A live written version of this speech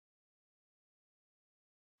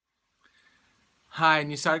Hi,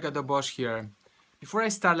 Nisarga Dobosh here. Before I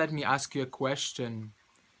start, let me ask you a question.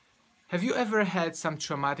 Have you ever had some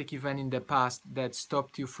traumatic event in the past that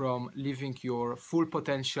stopped you from living your full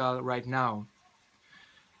potential right now?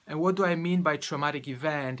 And what do I mean by traumatic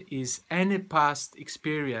event is any past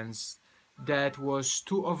experience that was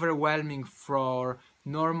too overwhelming for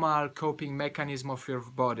normal coping mechanism of your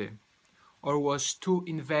body, or was too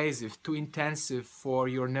invasive, too intensive for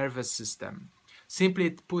your nervous system. Simply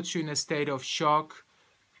it puts you in a state of shock,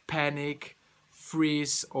 panic,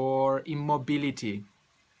 freeze, or immobility.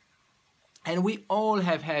 And we all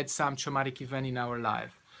have had some traumatic event in our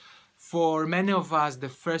life. For many of us, the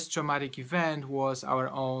first traumatic event was our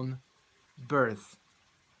own birth.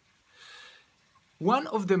 One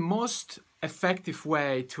of the most effective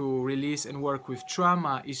way to release and work with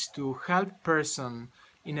trauma is to help person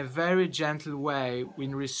in a very gentle way,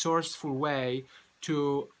 in resourceful way,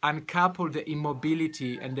 to uncouple the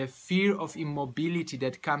immobility and the fear of immobility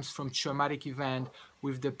that comes from traumatic event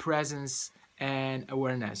with the presence and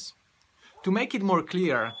awareness. To make it more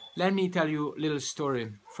clear, let me tell you a little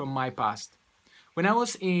story from my past. When I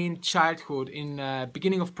was in childhood, in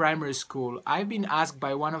beginning of primary school, I've been asked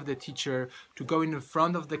by one of the teacher to go in the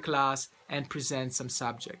front of the class and present some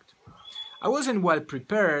subject. I wasn't well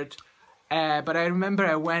prepared, but I remember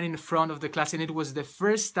I went in front of the class and it was the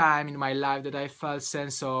first time in my life that I felt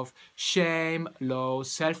sense of shame, low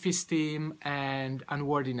self-esteem and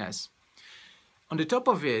unworthiness. On the top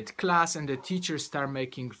of it, class and the teacher start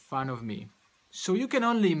making fun of me. So you can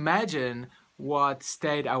only imagine what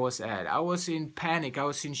state I was at. I was in panic, I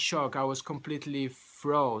was in shock, I was completely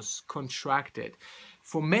froze, contracted.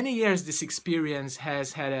 For many years, this experience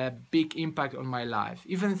has had a big impact on my life.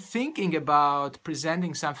 Even thinking about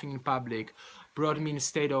presenting something in public brought me in a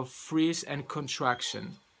state of freeze and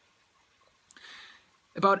contraction.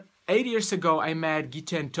 About 8 years ago, I met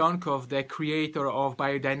Giten Tonkov, the creator of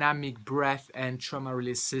BioDynamic Breath and Trauma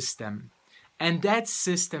Release System. And that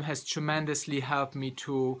system has tremendously helped me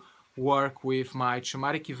to work with my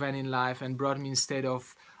traumatic event in life and brought me instead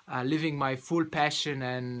of living my full passion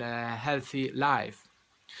and healthy life.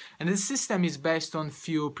 And the system is based on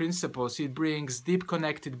few principles. It brings deep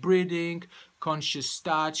connected breathing, conscious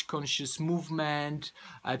touch, conscious movement,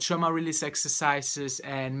 trauma release exercises,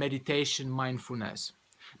 and meditation mindfulness.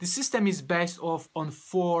 The system is based on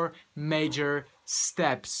 4 major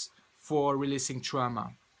steps for releasing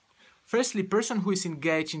trauma. Firstly, person who is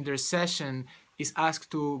engaged in their session is asked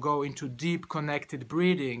to go into deep connected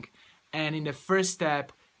breathing, and in the first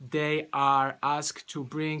step they are asked to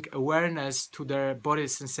bring awareness to their body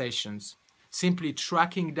sensations, simply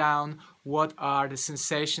tracking down what are the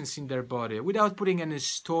sensations in their body without putting any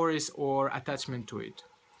stories or attachment to it.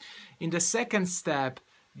 In the second step,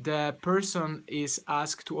 the person is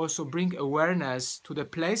asked to also bring awareness to the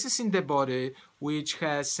places in the body which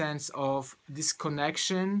has sense of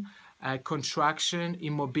disconnection, contraction,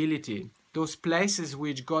 immobility. Those places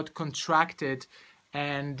which got contracted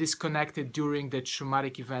and disconnected during the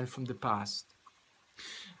traumatic event from the past.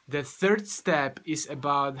 The third step is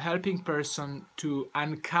about helping person to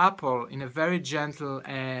uncouple in a very gentle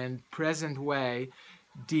and present way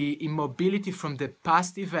the immobility from the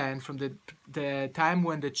past event, from the time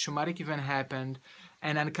when the traumatic event happened,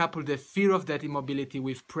 and uncouple the fear of that immobility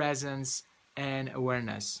with presence and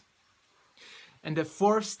awareness. And the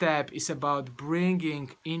fourth step is about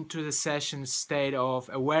bringing into the session state of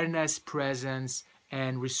awareness, presence,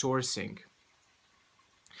 and resourcing.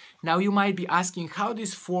 Now you might be asking how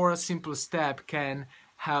these 4 simple steps can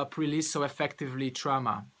help release so effectively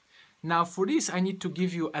trauma. Now for this I need to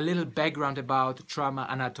give you a little background about trauma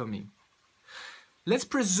anatomy. Let's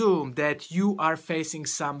presume that you are facing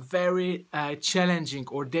some very challenging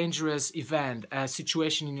or dangerous event,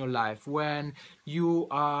 situation in your life when you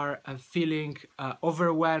are feeling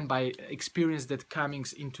overwhelmed by experience that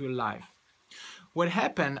comes into your life. What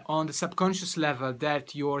happened on the subconscious level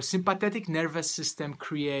that your sympathetic nervous system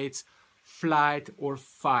creates flight or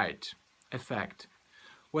fight effect.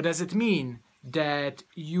 What does it mean? That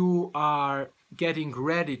you are getting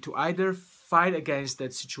ready to either fight against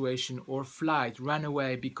that situation or flight, run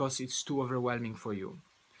away because it's too overwhelming for you.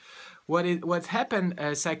 What happened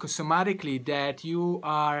psychosomatically that you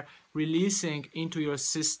are releasing into your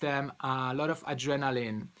system a lot of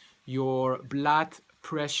adrenaline, your blood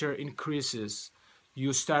pressure increases,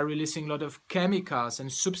 you start releasing a lot of chemicals and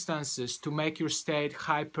substances to make your state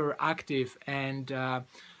hyperactive and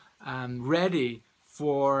ready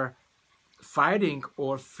for fighting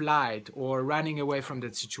or flight or running away from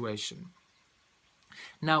that situation.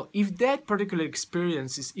 Now, if that particular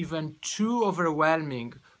experience is even too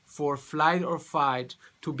overwhelming for flight or fight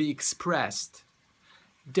to be expressed,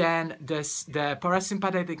 then the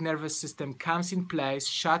parasympathetic nervous system comes in place,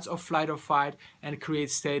 shuts off flight or fight, and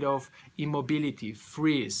creates state of immobility,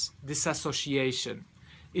 freeze, disassociation.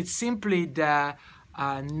 It's simply the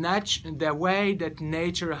way that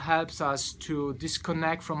nature helps us to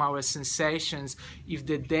disconnect from our sensations if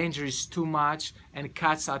the danger is too much, and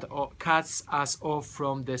cuts us off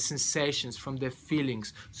from the sensations, from the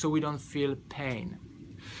feelings, so we don't feel pain.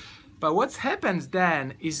 But what happens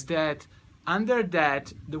then is that under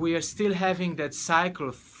that, we are still having that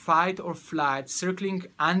cycle, fight or flight, circling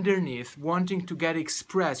underneath, wanting to get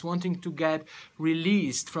expressed, wanting to get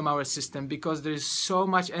released from our system, because there's so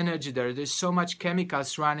much energy there, there's so much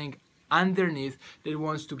chemicals running underneath that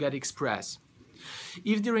wants to get expressed.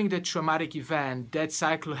 If during the traumatic event that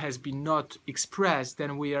cycle has been not expressed,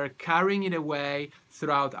 then we are carrying it away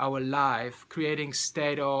throughout our life, creating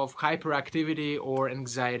state of hyperactivity or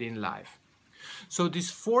anxiety in life. So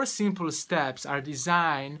these 4 simple steps are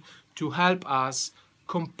designed to help us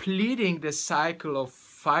completing the cycle of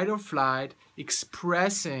fight or flight,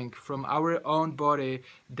 expressing from our own body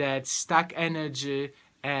that stuck energy,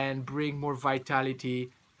 and bring more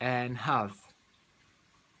vitality and health.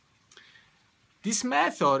 This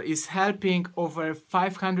method is helping over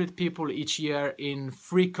 500 people each year in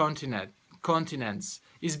 3 continents.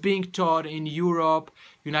 It's being taught in Europe,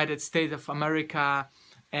 United States of America,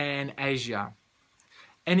 and Asia.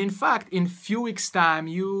 And in fact, in few weeks' time,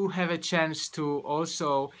 you have a chance to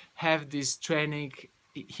also have this training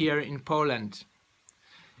here in Poland.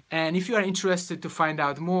 And if you are interested to find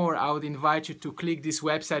out more, I would invite you to click this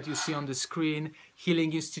website you see on the screen,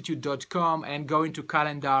 healinginstitute.com, and go into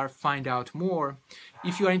calendar, find out more.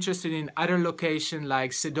 If you are interested in other locations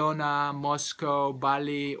like Sedona, Moscow,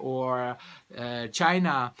 Bali, or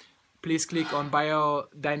China, please click on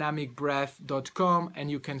biodynamicbreath.com and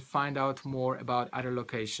you can find out more about other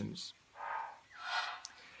locations.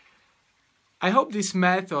 I hope this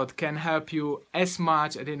method can help you as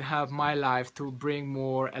much as it helped my life to bring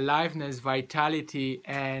more aliveness, vitality,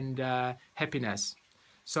 and happiness.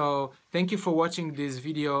 So thank you for watching this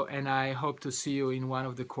video, and I hope to see you in one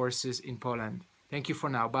of the courses in Poland. Thank you for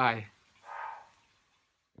now. Bye.